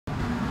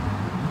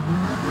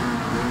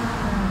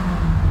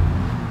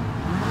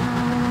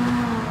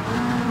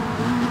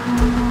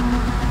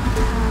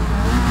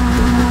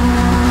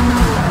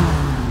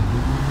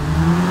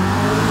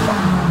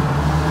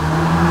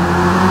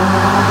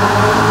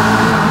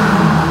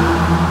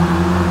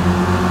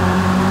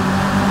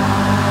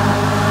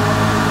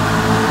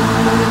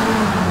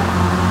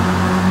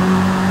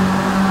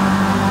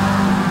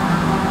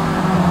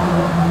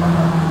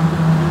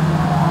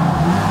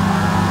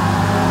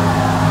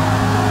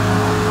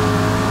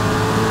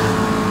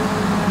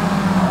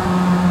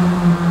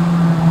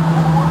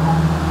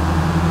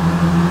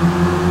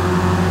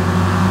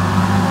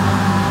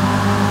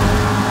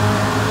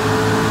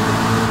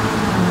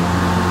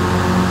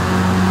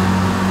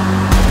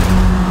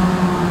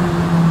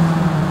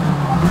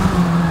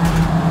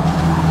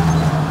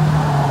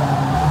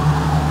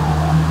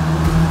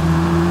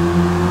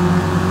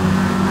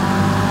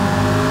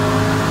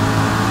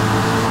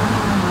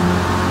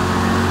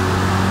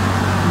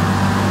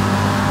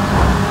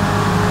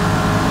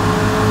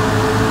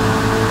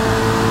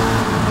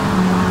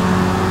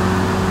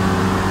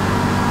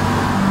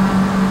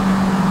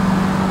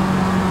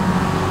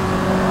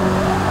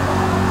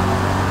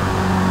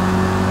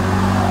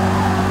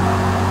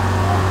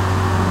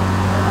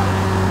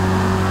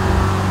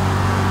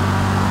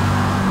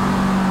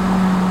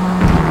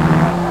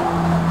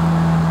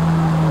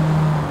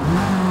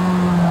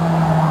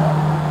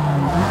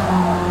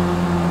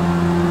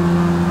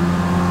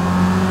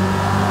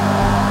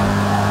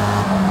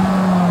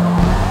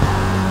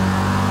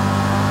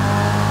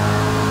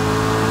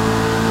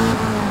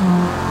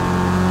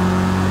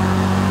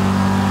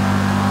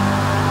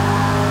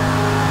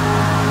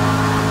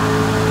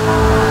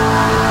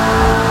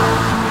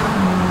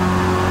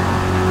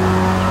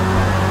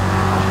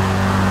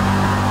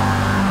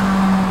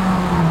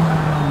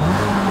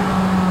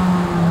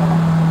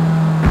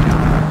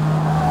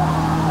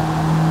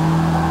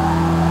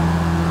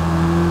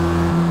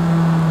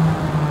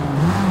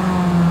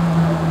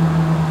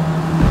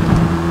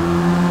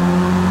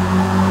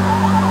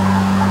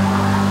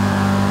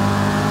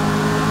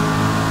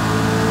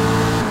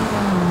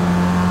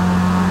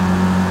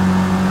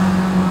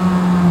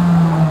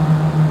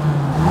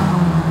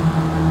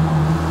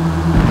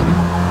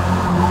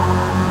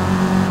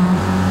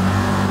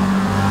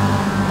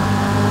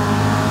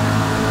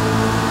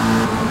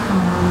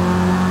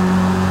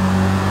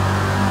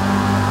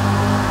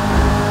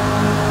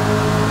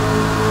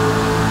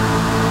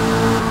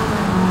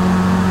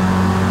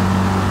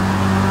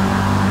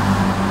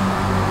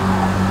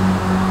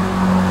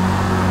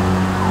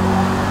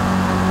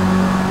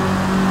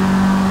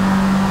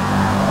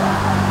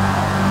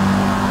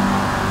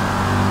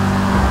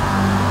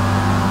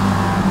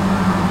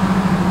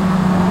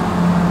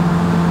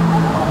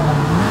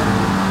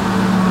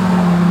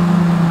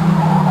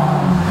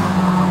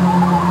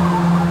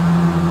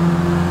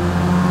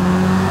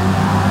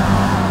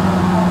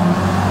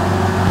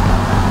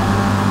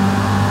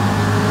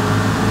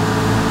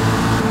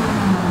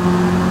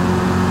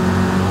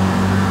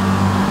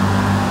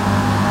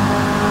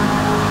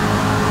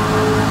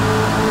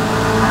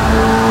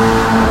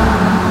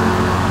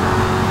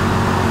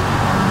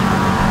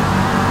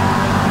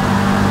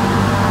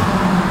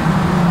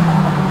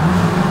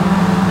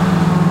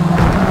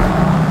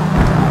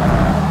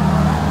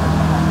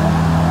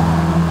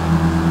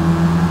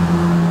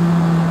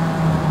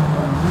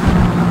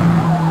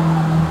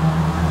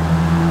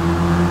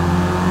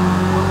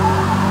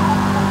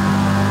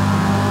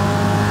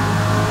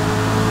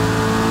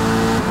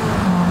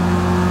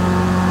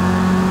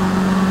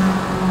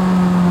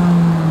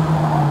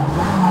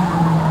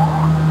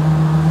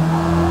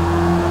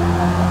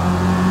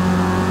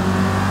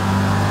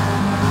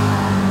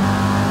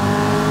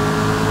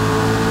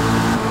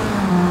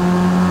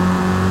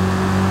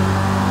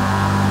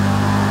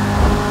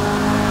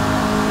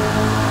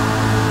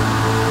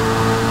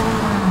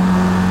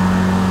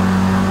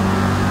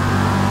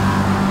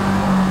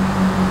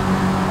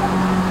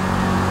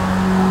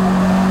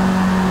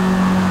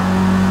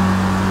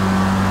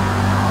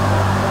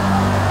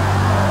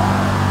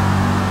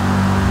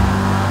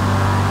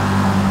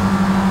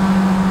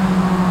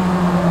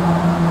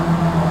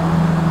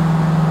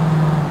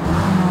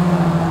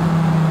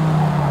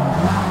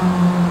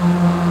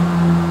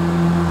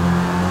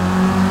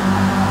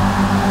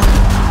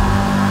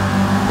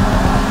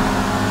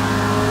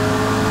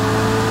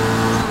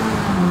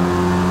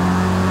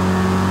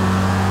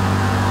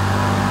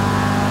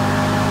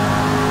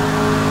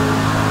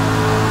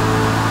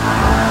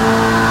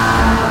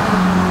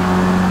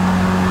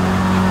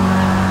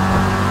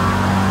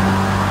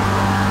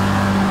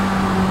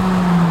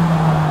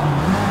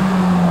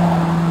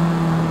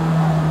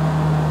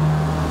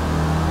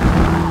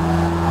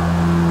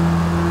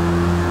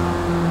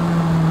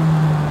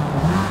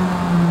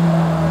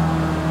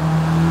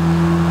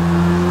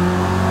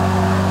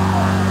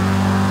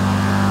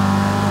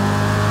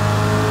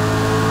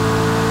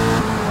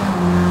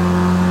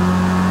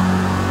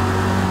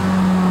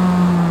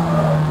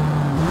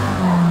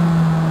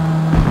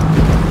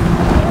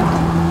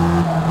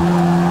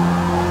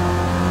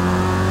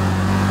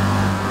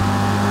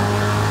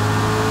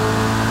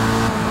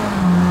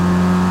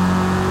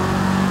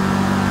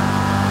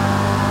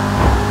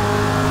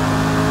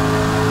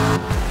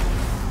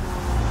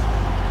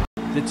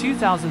The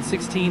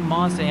 2016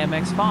 Mazda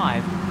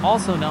MX-5,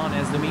 also known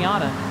as the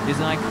Miata, is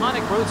an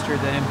iconic roadster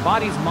that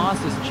embodies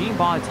Mazda's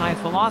adjudicated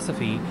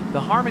philosophy,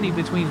 the harmony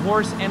between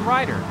horse and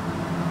rider.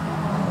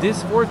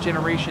 This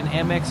fourth-generation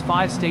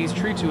MX-5 stays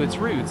true to its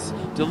roots,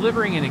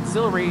 delivering an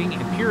exhilarating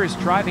and purist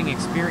driving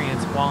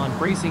experience while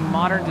embracing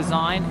modern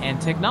design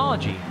and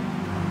technology.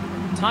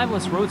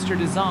 Timeless roadster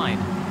design.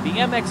 The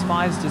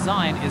MX-5's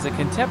design is a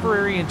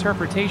contemporary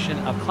interpretation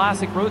of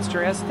classic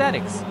roadster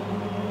aesthetics.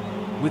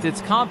 With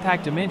its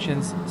compact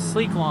dimensions,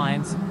 sleek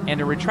lines,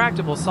 and a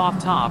retractable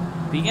soft top,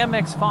 the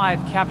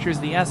MX-5 captures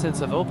the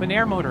essence of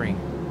open-air motoring.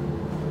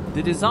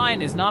 The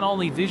design is not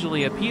only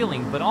visually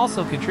appealing but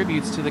also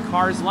contributes to the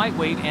car's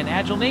lightweight and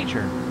agile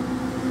nature.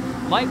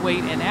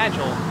 Lightweight and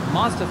agile,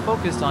 Mazda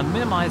focused on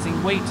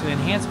minimizing weight to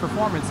enhance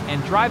performance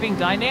and driving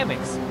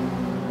dynamics.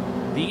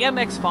 The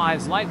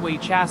MX-5's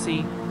lightweight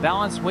chassis,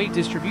 balanced weight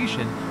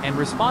distribution, and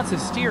responsive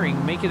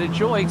steering make it a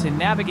joy to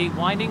navigate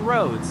winding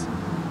roads.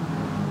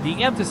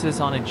 The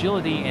emphasis on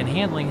agility and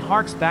handling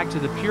harks back to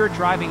the pure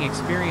driving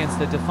experience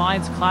that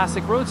defines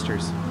classic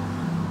roadsters.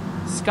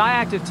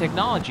 SkyActiv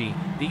technology.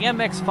 The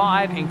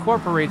MX-5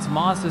 incorporates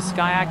Mazda's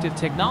SkyActiv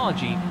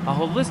technology, a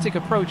holistic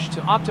approach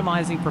to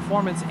optimizing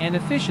performance and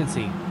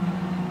efficiency.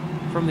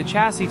 From the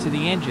chassis to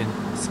the engine,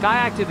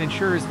 SkyActiv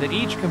ensures that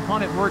each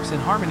component works in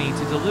harmony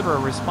to deliver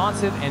a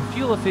responsive and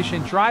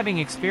fuel-efficient driving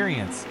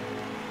experience.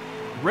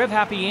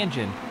 Rev-happy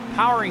engine.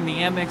 Powering the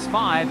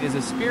MX-5 is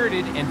a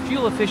spirited and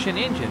fuel-efficient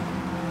engine.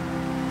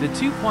 The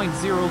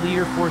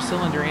 2.0-liter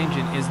four-cylinder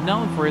engine is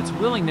known for its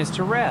willingness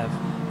to rev,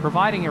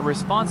 providing a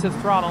responsive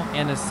throttle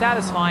and a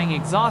satisfying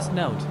exhaust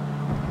note.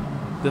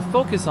 The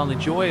focus on the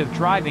joy of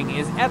driving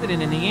is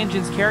evident in the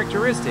engine's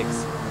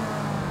characteristics.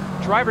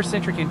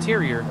 Driver-centric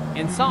interior.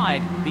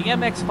 Inside, the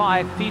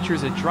MX-5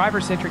 features a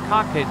driver-centric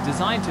cockpit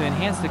designed to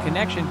enhance the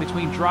connection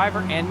between driver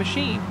and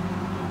machine.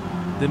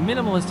 The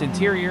minimalist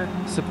interior,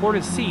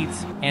 supportive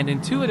seats, and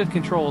intuitive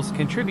controls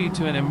contribute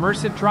to an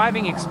immersive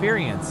driving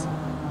experience.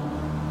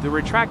 The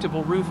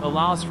retractable roof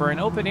allows for an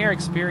open-air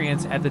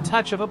experience at the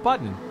touch of a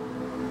button.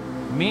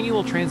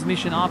 Manual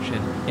transmission option.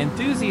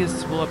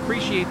 Enthusiasts will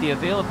appreciate the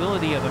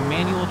availability of a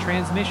manual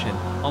transmission,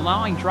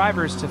 allowing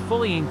drivers to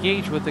fully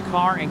engage with the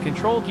car and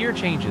control gear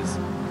changes.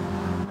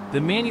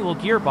 The manual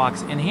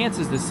gearbox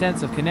enhances the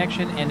sense of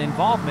connection and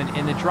involvement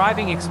in the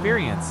driving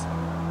experience.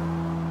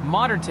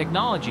 Modern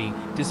technology.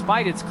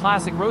 Despite its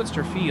classic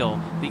roadster feel,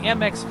 the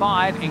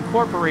MX-5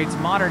 incorporates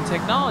modern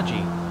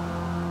technology.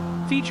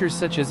 Features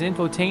such as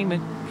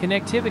infotainment,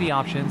 connectivity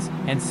options,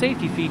 and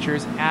safety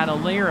features add a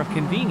layer of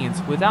convenience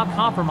without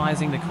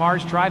compromising the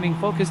car's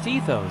driving-focused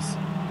ethos.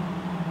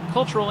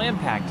 Cultural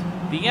impact.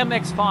 The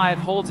MX-5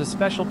 holds a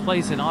special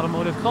place in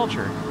automotive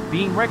culture,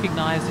 being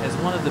recognized as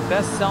one of the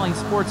best-selling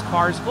sports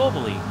cars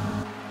globally.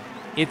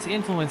 Its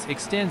influence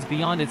extends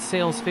beyond its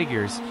sales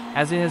figures,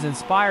 as it has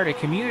inspired a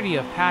community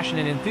of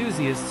passionate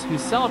enthusiasts who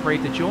celebrate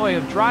the joy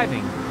of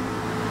driving.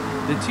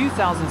 The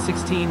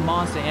 2016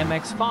 Mazda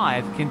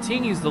MX-5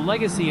 continues the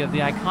legacy of the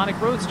iconic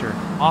roadster,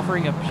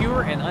 offering a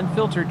pure and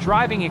unfiltered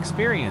driving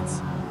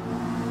experience.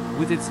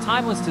 With its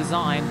timeless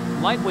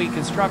design, lightweight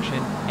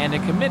construction, and a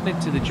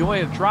commitment to the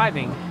joy of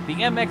driving, the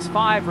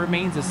MX-5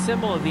 remains a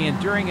symbol of the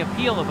enduring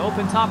appeal of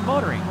open-top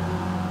motoring.